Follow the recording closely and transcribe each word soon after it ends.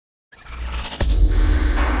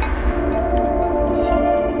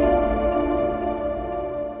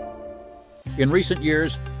In recent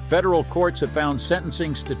years, federal courts have found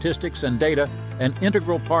sentencing statistics and data an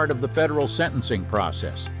integral part of the federal sentencing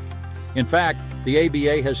process. In fact, the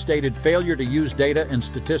ABA has stated failure to use data and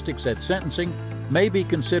statistics at sentencing may be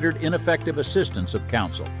considered ineffective assistance of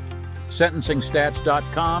counsel.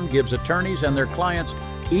 SentencingStats.com gives attorneys and their clients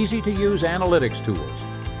easy-to-use analytics tools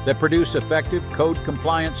that produce effective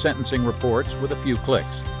code-compliant sentencing reports with a few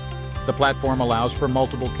clicks. The platform allows for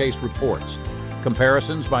multiple case reports,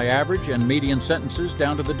 comparisons by average and median sentences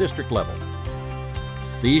down to the district level.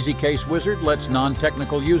 The Easy Case Wizard lets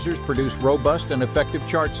non-technical users produce robust and effective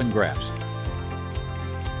charts and graphs.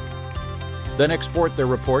 Then export their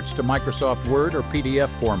reports to Microsoft Word or PDF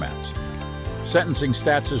formats. Sentencing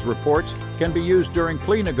Stats' reports can be used during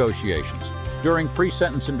plea negotiations, during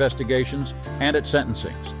pre-sentence investigations, and at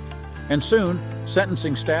sentencings. And soon,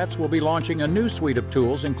 Sentencing Stats will be launching a new suite of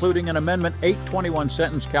tools, including an Amendment 821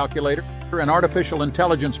 sentence calculator and artificial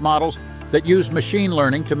intelligence models that use machine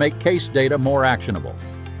learning to make case data more actionable.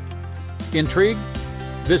 Intrigued?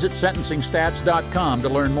 Visit SentencingStats.com to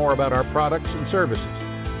learn more about our products and services.